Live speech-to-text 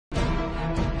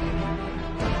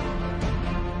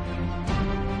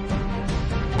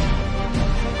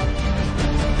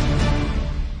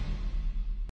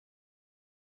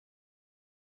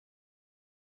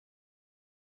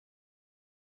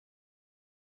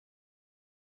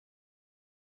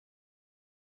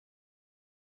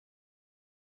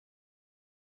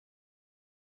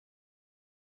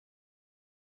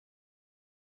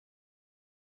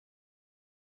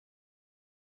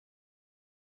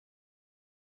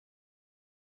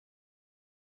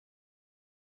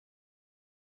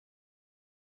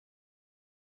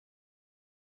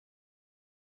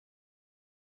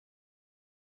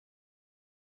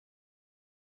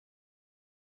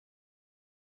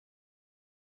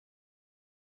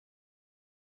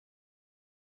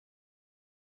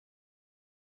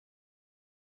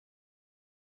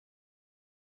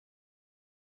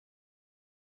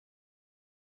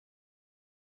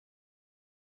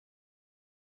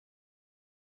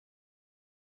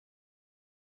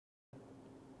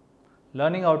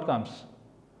Learning outcomes.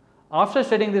 After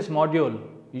studying this module,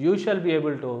 you shall be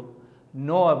able to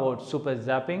know about super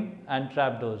zapping and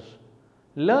trapdoors.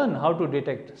 Learn how to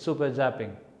detect super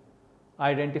zapping.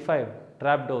 Identify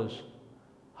trapdoors.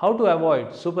 How to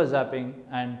avoid super zapping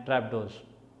and trapdoors.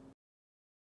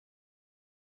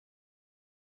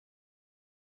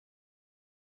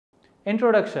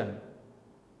 Introduction.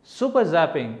 Super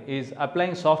zapping is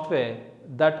applying software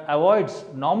that avoids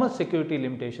normal security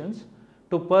limitations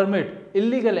to permit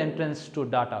illegal entrance to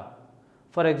data.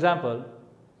 For example,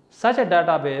 such a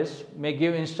database may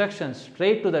give instructions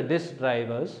straight to the disk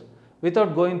drivers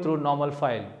without going through normal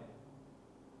file.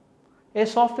 A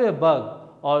software bug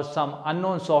or some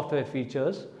unknown software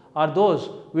features are those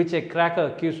which a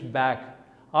cracker keeps back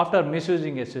after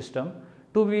misusing a system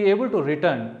to be able to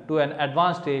return to an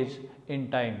advanced stage in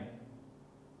time.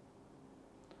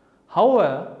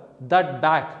 However, that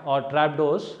back or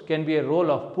trapdoors can be a role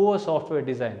of poor software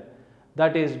design.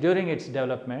 That is, during its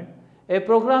development, a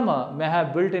programmer may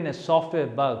have built in a software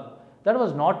bug that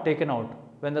was not taken out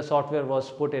when the software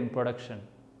was put in production.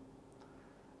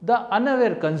 The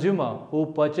unaware consumer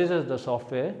who purchases the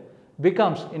software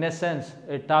becomes, in a sense,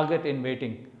 a target in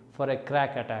waiting for a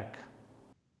crack attack.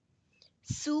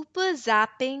 Super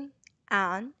zapping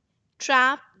and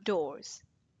trap doors.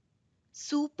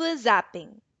 Super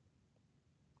zapping.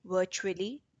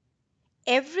 Virtually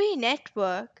every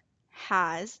network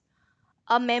has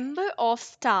a member of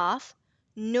staff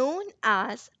known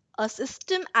as a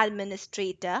system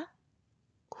administrator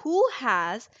who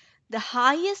has the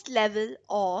highest level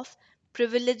of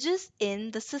privileges in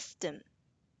the system.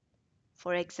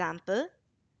 For example,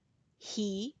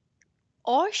 he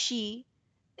or she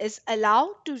is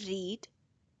allowed to read,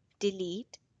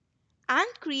 delete, and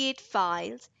create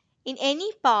files in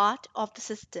any part of the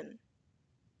system.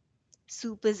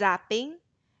 Super zapping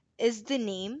is the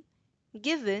name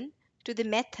given to the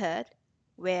method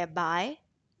whereby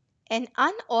an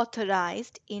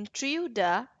unauthorized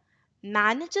intruder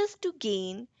manages to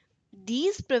gain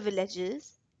these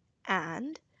privileges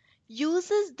and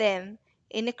uses them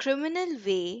in a criminal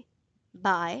way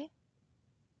by,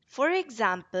 for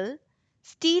example,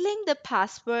 stealing the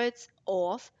passwords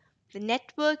of the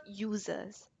network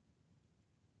users.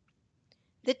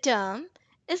 The term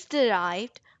is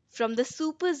derived from the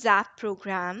Super Zap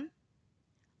program,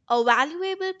 a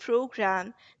valuable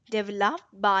program developed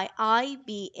by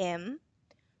IBM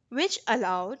which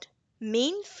allowed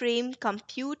mainframe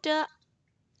computer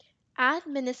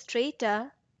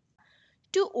administrator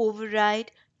to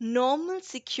override normal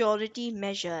security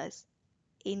measures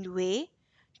in way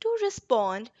to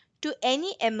respond to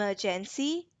any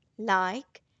emergency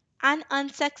like an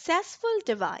unsuccessful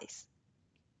device.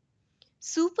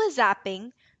 Super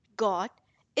zapping got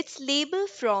its label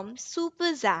from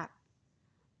Super Zap,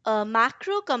 a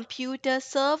macro-computer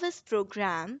service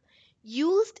program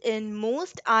used in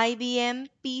most IBM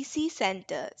PC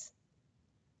centers.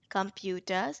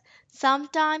 Computers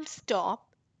sometimes stop,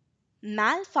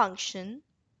 malfunction,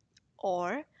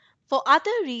 or for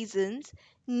other reasons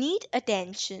need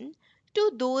attention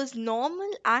to those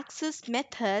normal access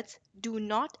methods do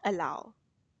not allow.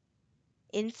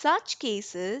 In such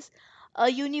cases, a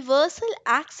universal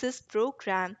access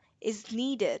program is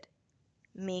needed,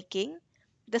 making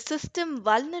the system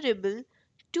vulnerable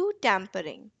to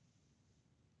tampering.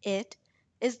 It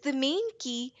is the main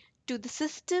key to the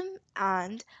system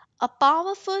and a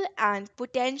powerful and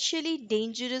potentially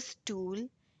dangerous tool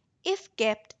if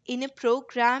kept in a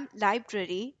program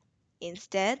library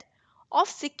instead of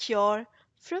secure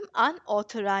from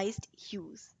unauthorized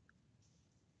use.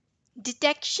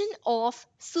 Detection of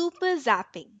super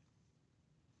zapping.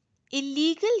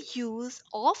 Illegal use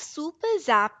of super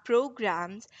zap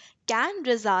programs can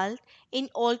result in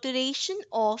alteration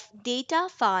of data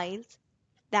files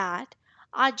that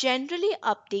are generally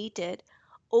updated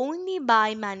only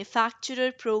by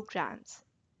manufacturer programs.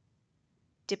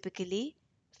 Typically,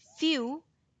 few,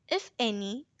 if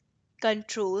any,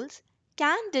 controls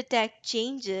can detect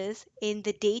changes in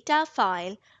the data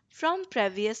file from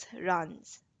previous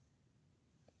runs.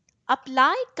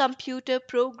 Applied computer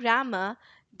programmer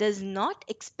does not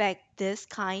expect this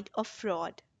kind of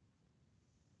fraud.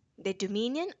 The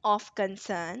domain of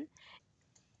concern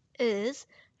is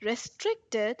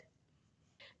restricted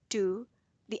to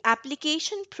the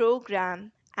application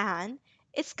program and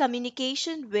its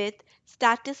communication with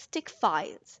statistic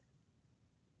files.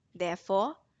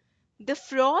 Therefore, the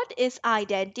fraud is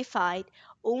identified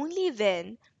only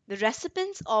when the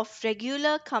recipients of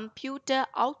regular computer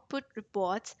output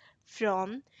reports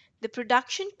from the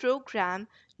production program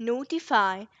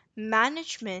notify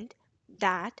management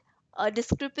that a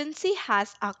discrepancy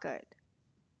has occurred.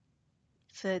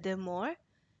 Furthermore,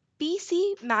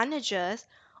 PC managers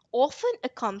often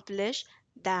accomplish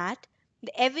that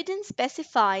the evidence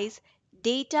specifies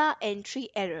data entry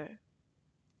error,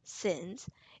 since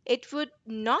it would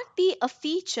not be a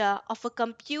feature of a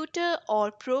computer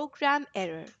or program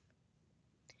error.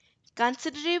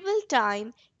 Considerable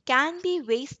time can be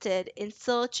wasted in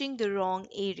searching the wrong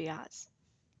areas.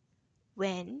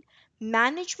 When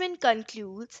management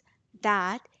concludes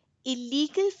that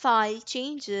illegal file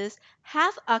changes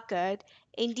have occurred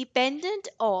independent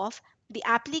of the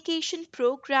application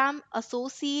program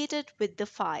associated with the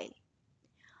file.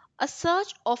 A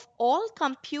search of all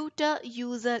computer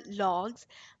user logs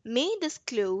may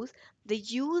disclose the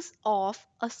use of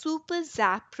a super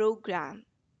zap program,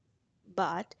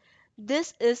 but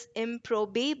this is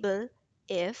improbable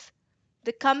if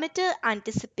the committer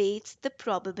anticipates the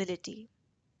probability.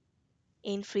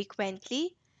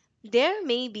 Infrequently, there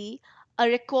may be a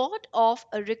record of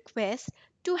a request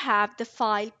to have the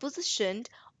file positioned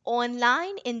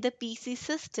online in the PC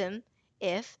system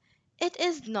if it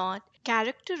is not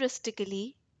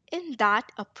characteristically in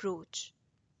that approach.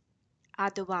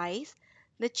 Otherwise,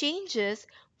 the changes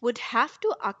would have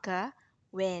to occur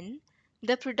when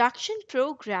the production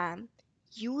program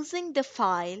using the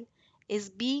file is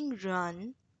being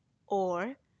run,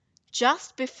 or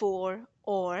just before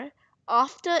or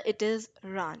after it is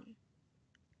run.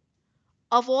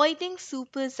 Avoiding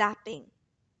super zapping.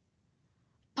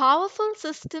 Powerful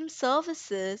system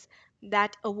services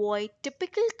that avoid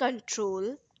typical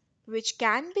control, which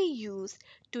can be used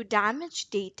to damage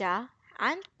data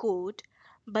and code,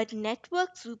 but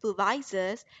network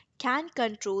supervisors can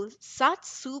control such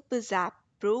super zap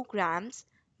programs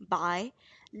by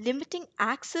limiting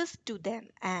access to them,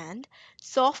 and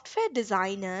software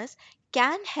designers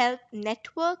can help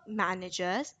network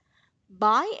managers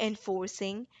by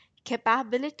enforcing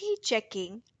capability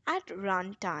checking at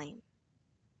runtime.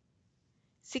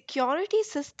 Security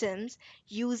systems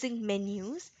using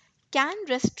menus can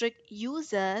restrict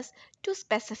users to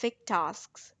specific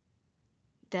tasks.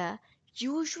 The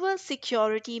usual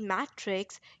security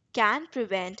matrix can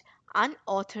prevent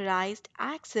unauthorized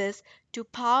access to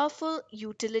powerful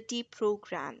utility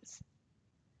programs.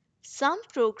 Some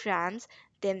programs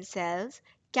themselves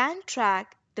can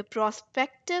track the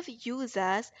prospective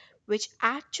users which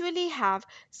actually have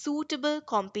suitable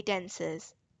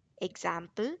competences.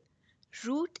 Example,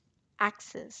 root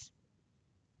access.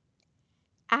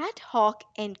 Ad hoc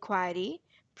inquiry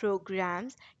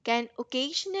programs can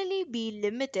occasionally be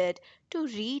limited to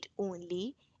read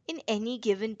only in any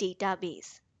given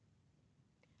database.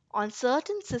 On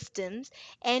certain systems,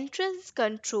 entrance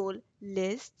control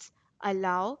lists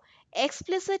allow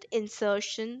explicit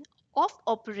insertion of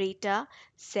operator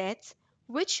sets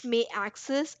which may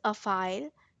access a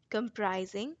file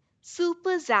comprising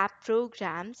super zap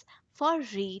programs for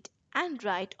read and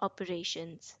write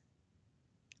operations.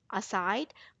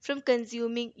 Aside from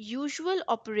consuming usual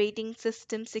operating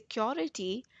system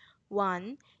security,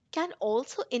 one can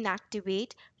also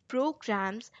inactivate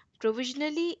programs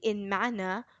provisionally in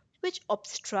manner which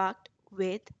obstruct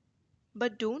with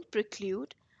but don't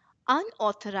preclude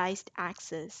unauthorized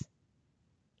access.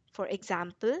 For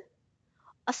example,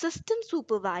 a system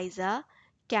supervisor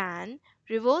can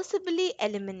reversibly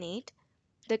eliminate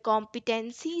the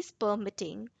competencies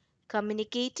permitting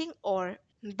communicating or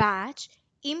batch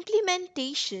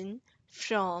implementation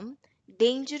from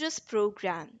dangerous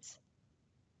programs.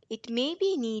 It may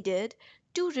be needed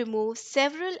to remove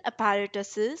several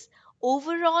apparatuses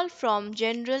overall from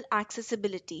general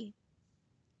accessibility.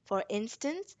 For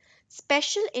instance,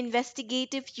 special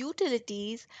investigative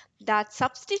utilities that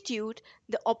substitute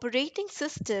the operating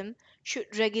system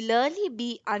should regularly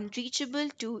be unreachable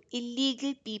to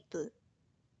illegal people.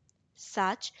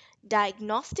 Such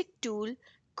diagnostic tool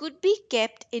could be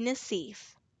kept in a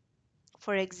safe.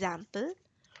 For example,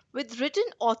 with written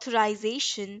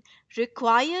authorization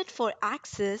required for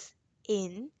access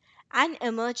in an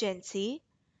emergency,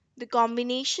 the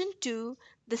combination to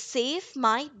the safe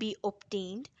might be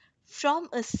obtained from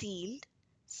a sealed,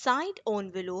 signed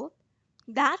envelope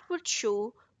that would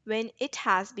show when it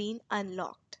has been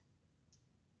unlocked.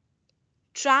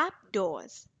 Trap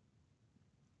doors.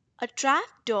 A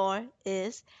trapdoor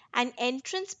is an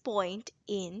entrance point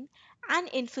in an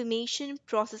information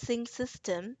processing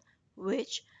system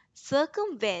which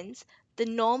circumvents the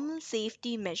normal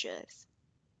safety measures.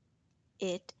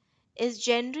 It is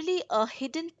generally a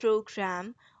hidden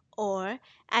program or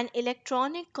an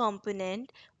electronic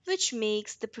component which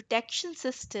makes the protection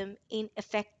system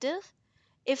ineffective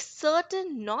if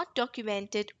certain not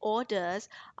documented orders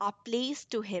are placed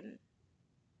to him.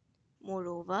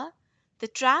 Moreover, The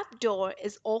trapdoor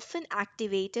is often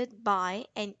activated by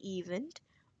an event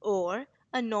or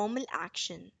a normal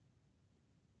action.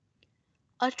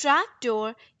 A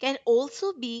trapdoor can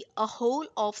also be a hole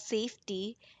of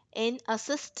safety in a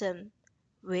system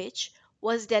which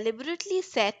was deliberately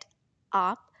set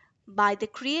up by the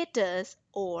creators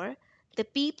or the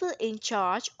people in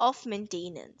charge of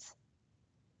maintenance.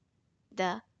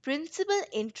 The principal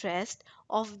interest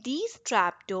of these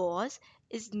trapdoors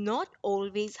is not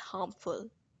always harmful.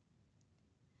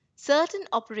 Certain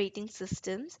operating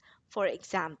systems, for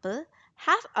example,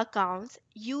 have accounts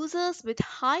users with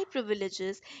high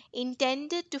privileges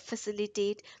intended to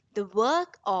facilitate the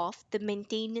work of the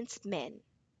maintenance men.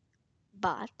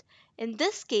 But in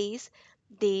this case,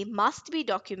 they must be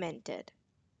documented.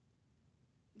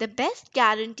 The best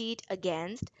guaranteed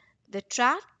against the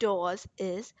trapdoors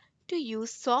is to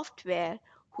use software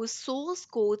whose source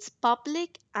codes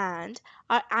public and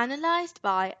are analyzed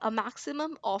by a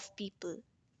maximum of people.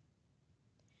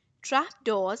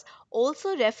 Trapdoors,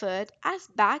 also referred as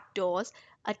backdoors,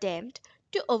 attempt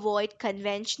to avoid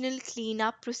conventional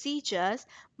cleanup procedures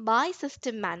by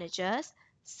system managers,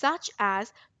 such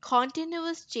as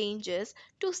continuous changes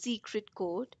to secret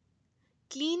code,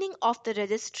 cleaning of the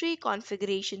registry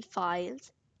configuration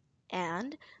files,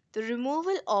 and the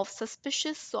removal of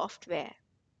suspicious software.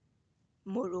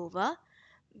 Moreover,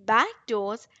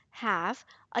 backdoors have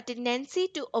a tendency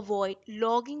to avoid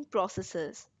logging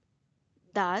processes.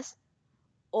 Thus,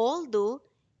 although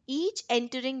each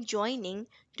entering joining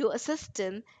to a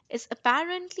system is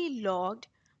apparently logged,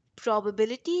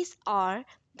 probabilities are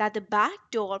that the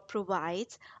backdoor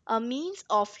provides a means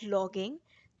of logging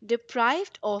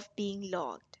deprived of being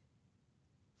logged.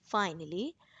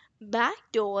 Finally,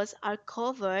 backdoors are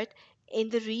covered in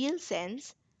the real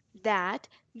sense that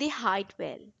they hide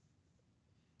well.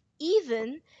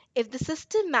 Even if the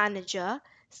system manager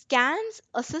scans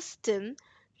a system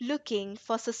looking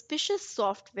for suspicious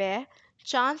software,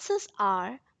 chances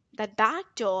are that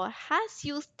backdoor has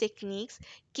used techniques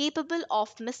capable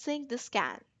of missing the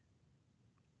scan.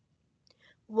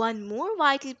 One more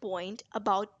vital point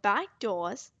about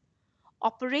backdoors: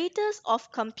 operators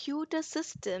of computer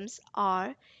systems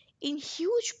are, in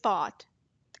huge part,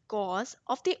 the cause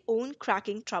of their own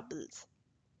cracking troubles.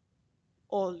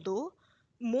 Although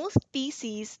most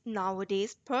PCs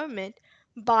nowadays permit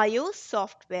BIOS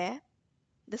software,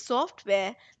 the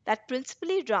software that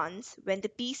principally runs when the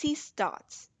PC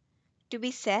starts, to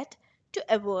be set to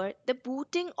avoid the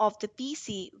booting of the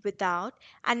PC without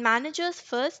and managers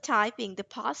first typing the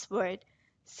password,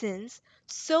 since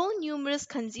so numerous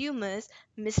consumers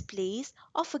misplace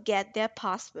or forget their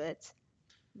passwords.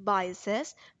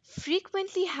 BIOSes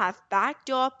frequently have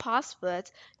backdoor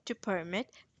passwords to permit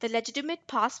the legitimate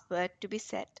password to be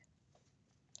set.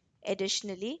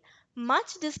 Additionally,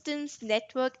 much distance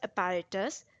network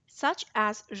apparatus such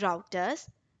as routers,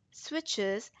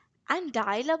 switches, and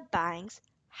dial up banks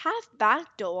have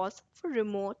backdoors for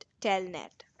remote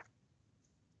telnet.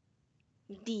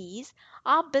 These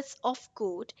are bits of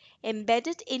code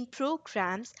embedded in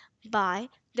programs by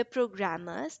the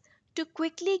programmers to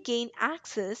quickly gain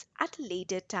access at a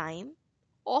later time,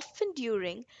 often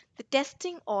during the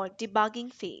testing or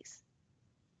debugging phase.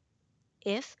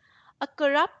 If a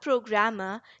corrupt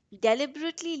programmer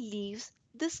deliberately leaves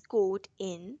this code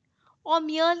in or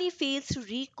merely fails to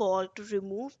recall to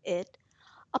remove it,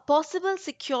 a possible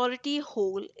security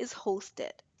hole is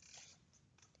hosted.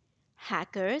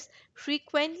 Hackers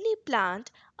frequently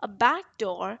plant a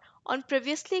backdoor on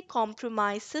previously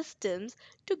compromised systems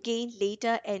to gain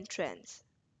later entrance.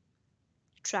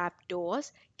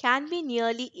 Trapdoors can be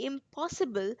nearly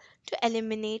impossible to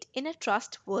eliminate in a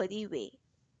trustworthy way.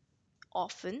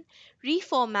 Often,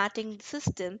 reformatting the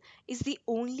system is the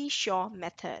only sure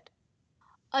method.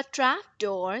 A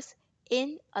trapdoors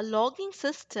in a logging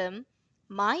system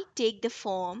might take the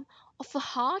form of a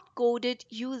hard coded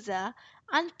user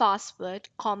and password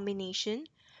combination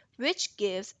which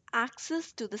gives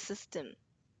access to the system.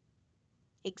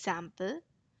 Example: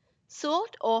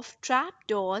 sort of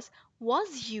trapdoors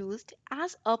was used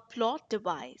as a plot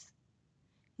device.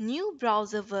 New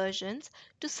browser versions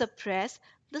to suppress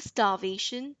the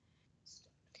starvation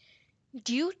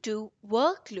due to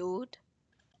workload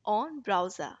on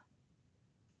browser.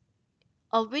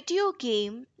 A video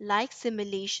game like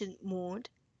simulation mode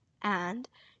and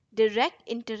direct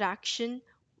interaction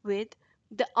with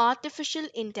the artificial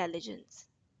intelligence.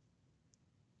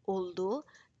 Although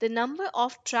the number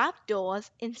of trapdoors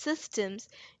in systems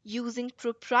using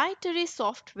proprietary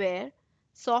software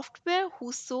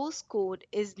whose source code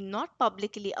is not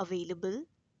publicly available,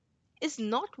 is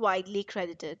not widely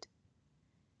credited.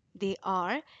 they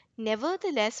are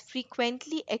nevertheless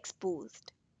frequently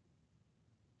exposed.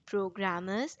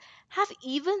 Programmers have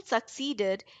even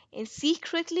succeeded in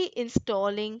secretly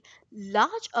installing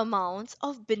large amounts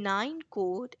of benign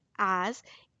code as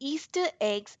Easter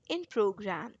eggs in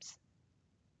programs.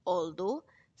 Although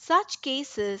such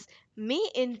cases may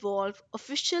involve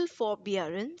official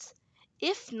forbearance,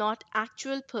 if not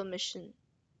actual permission.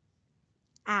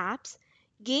 Apps,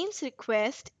 games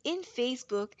request in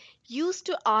Facebook used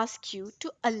to ask you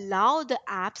to allow the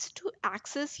apps to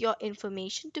access your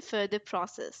information to further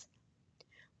process.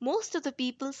 Most of the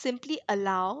people simply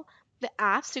allow the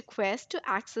app's request to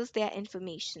access their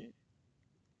information.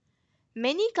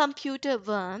 Many computer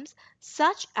worms,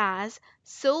 such as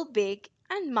So Big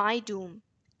and My Doom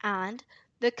and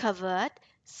the covert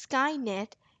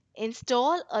Skynet,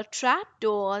 install a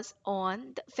trapdoors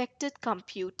on the affected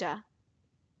computer,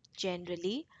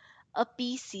 generally a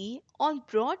PC on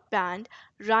broadband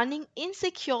running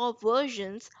insecure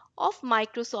versions of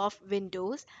Microsoft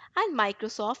Windows and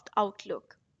Microsoft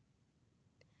Outlook.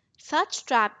 Such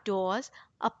trapdoors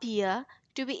appear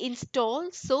to be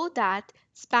installed so that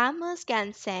spammers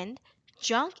can send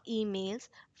junk emails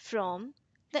from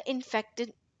the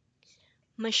infected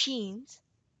machines.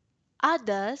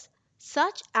 Others,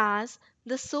 such as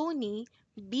the Sony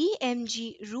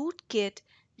BMG rootkit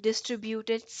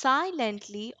distributed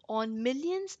silently on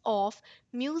millions of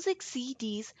music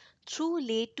CDs through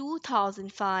late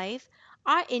 2005,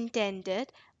 are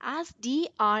intended as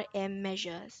DRM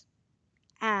measures,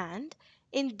 and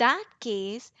in that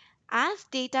case as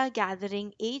data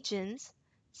gathering agents,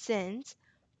 since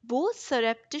both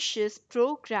surreptitious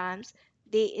programs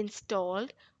they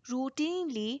installed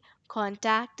routinely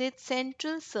contacted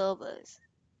central servers.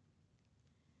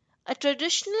 A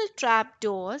traditional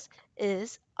trapdoors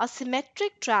is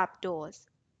asymmetric trapdoors.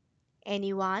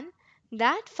 Anyone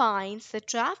that finds the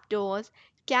trapdoors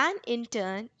can in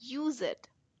turn use it.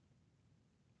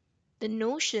 The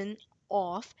notion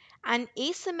of an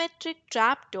asymmetric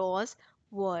trapdoors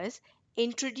was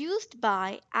introduced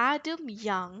by Adam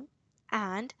Young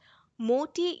and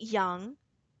Moti Young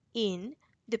in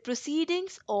the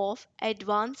Proceedings of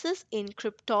Advances in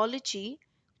Cryptology,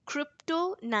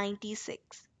 Crypto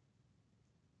 96.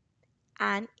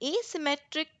 An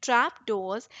asymmetric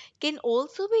trapdoors can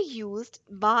also be used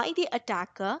by the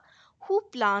attacker who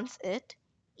plants it,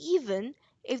 even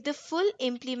if the full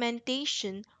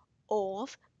implementation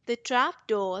of the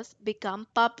trapdoors become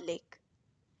public.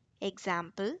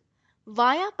 Example,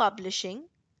 via publishing,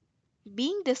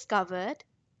 being discovered,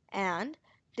 and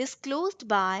disclosed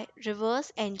by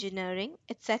reverse engineering,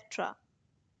 etc.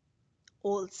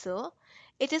 Also,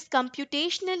 it is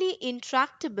computationally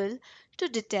intractable to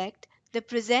detect the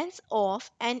presence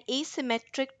of an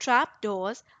asymmetric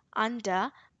trapdoors under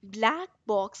black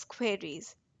box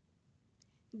queries.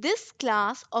 This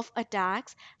class of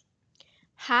attacks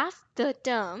have the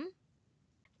term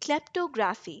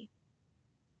kleptography.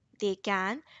 They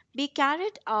can be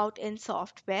carried out in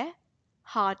software,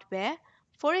 hardware,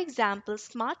 for example,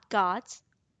 smart cards,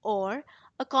 or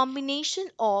a combination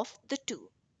of the two.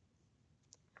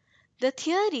 The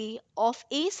theory of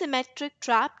asymmetric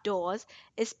trapdoors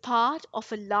is part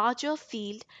of a larger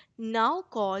field now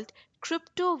called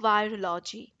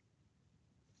cryptovirology.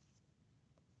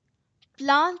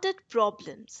 Planted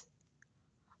problems.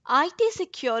 IT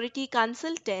security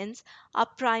consultants are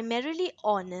primarily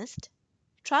honest,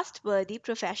 trustworthy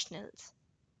professionals.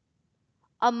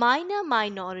 A minor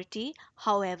minority,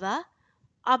 however,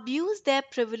 abuse their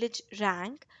privileged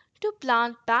rank to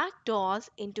plant backdoors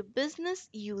into business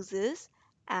uses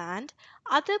and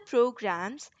other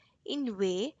programs in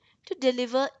way to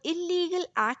deliver illegal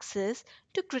access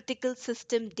to critical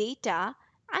system data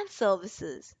and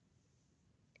services.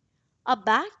 A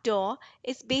backdoor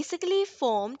is basically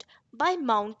formed by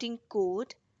mounting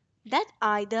code that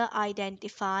either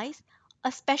identifies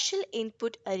a special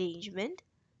input arrangement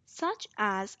such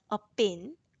as a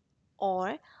pin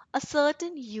or a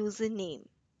certain username.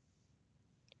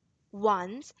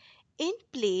 Once in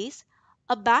place,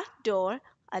 a backdoor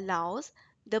allows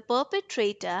the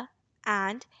perpetrator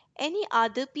and any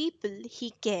other people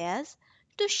he cares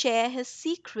to share his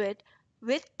secret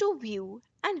with to view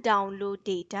and download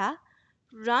data,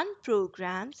 run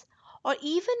programs, or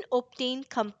even obtain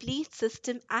complete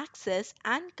system access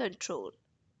and control.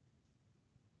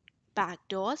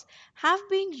 Backdoors have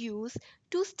been used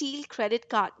to steal credit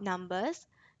card numbers,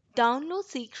 download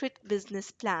secret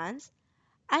business plans,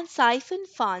 and siphon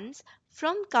funds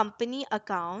from company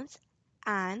accounts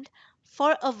and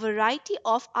for a variety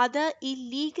of other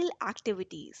illegal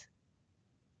activities.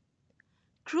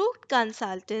 Crooked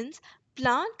consultants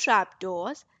plant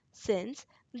trapdoors since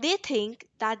They think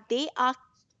that they are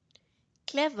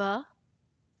clever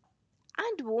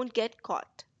and won't get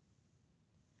caught.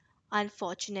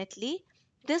 Unfortunately,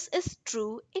 this is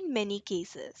true in many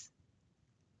cases.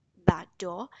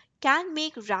 Backdoor can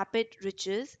make rapid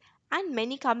riches, and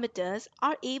many committers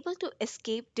are able to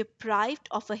escape deprived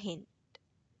of a hint.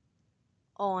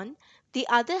 On the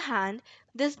other hand,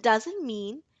 this doesn't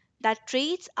mean that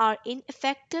trades are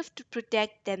ineffective to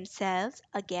protect themselves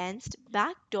against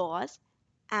backdoors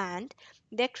and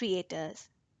their creators.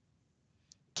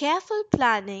 Careful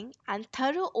planning and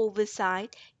thorough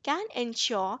oversight can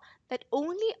ensure that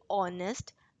only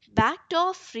honest,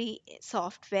 backdoor free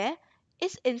software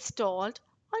is installed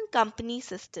on company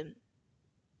system.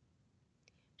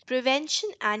 Prevention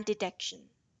and detection.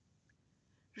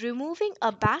 Removing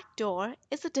a backdoor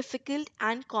is a difficult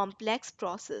and complex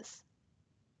process.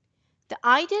 The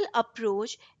ideal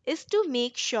approach is to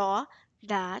make sure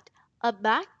that a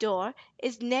backdoor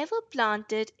is never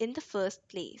planted in the first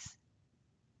place.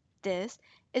 This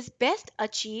is best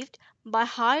achieved by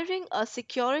hiring a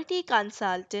security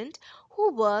consultant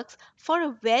who works for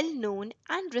a well known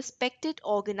and respected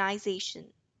organization.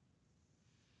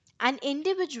 An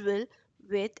individual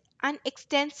with an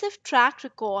extensive track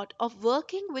record of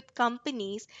working with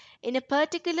companies in a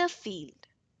particular field.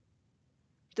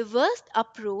 The worst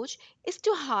approach is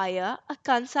to hire a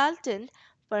consultant,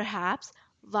 perhaps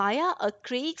via a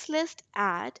Craigslist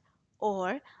ad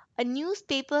or a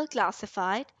newspaper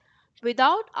classified,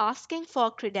 without asking for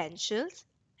credentials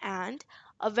and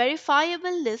a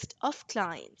verifiable list of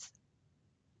clients.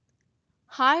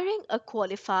 Hiring a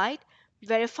qualified,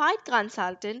 verified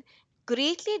consultant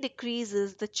greatly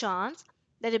decreases the chance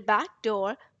that a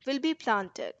backdoor will be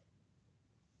planted,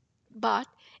 but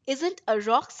isn't a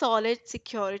rock solid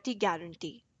security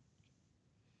guarantee.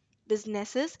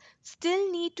 Businesses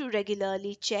still need to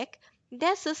regularly check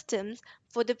their systems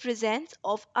for the presence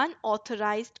of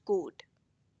unauthorized code.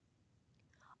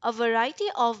 A variety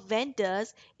of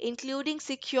vendors, including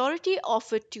security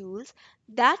offer tools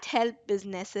that help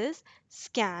businesses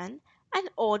scan and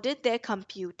audit their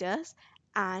computers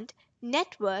and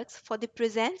networks for the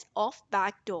presence of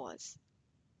backdoors.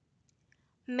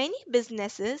 Many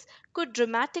businesses could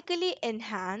dramatically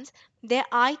enhance their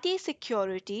IT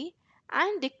security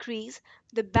and decrease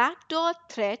the backdoor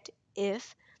threat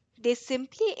if they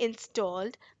simply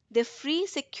installed the free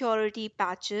security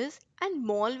patches and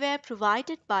malware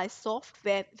provided by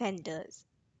software vendors.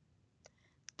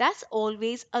 That's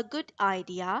always a good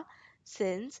idea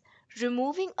since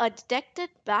removing a detected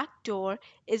backdoor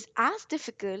is as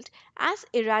difficult as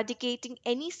eradicating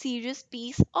any serious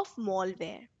piece of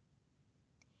malware.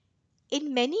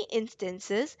 In many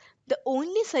instances, the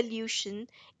only solution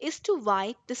is to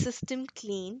wipe the system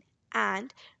clean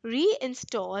and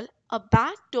reinstall a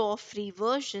backdoor free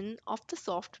version of the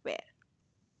software.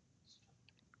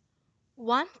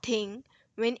 One thing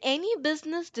when any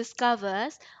business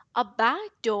discovers a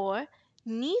backdoor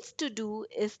needs to do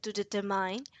is to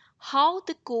determine how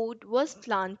the code was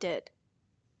planted.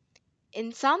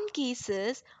 In some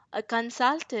cases, a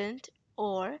consultant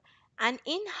or an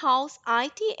in house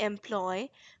IT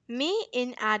employee may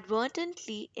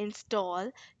inadvertently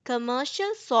install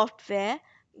commercial software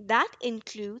that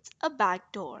includes a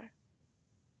backdoor.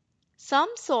 Some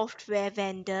software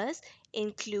vendors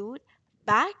include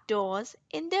backdoors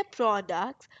in their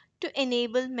products to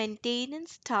enable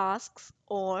maintenance tasks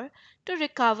or to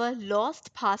recover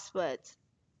lost passwords.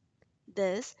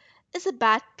 This is a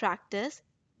bad practice,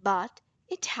 but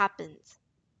it happens.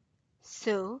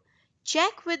 So,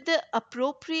 check with the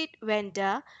appropriate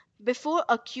vendor before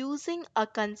accusing a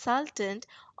consultant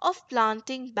of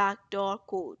planting backdoor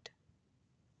code.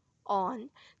 On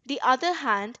the other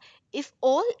hand, if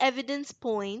all evidence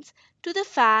points to the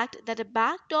fact that a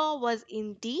backdoor was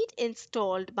indeed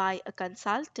installed by a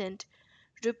consultant,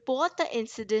 report the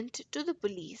incident to the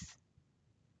police.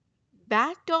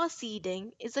 Backdoor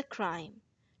seeding is a crime,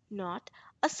 not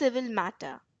a civil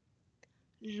matter.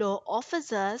 Law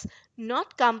officers,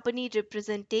 not company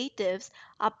representatives,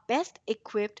 are best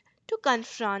equipped to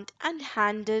confront and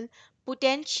handle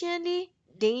potentially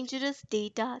dangerous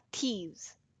data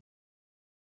thieves.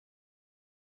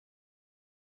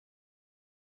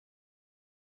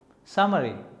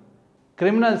 Summary: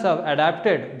 criminals have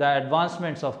adapted the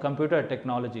advancements of computer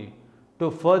technology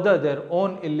to further their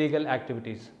own illegal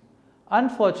activities.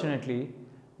 Unfortunately,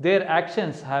 their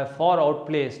actions have far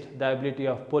outpaced the ability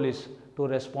of police to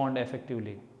respond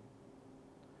effectively.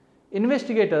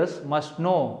 Investigators must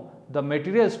know the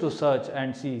materials to search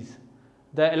and seize,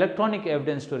 the electronic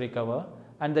evidence to recover,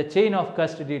 and the chain of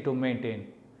custody to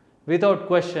maintain. Without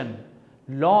question,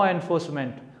 law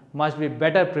enforcement must be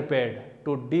better prepared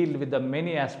to deal with the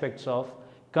many aspects of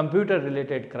computer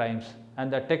related crimes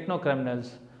and the techno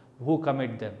criminals who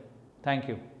commit them. Thank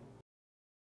you.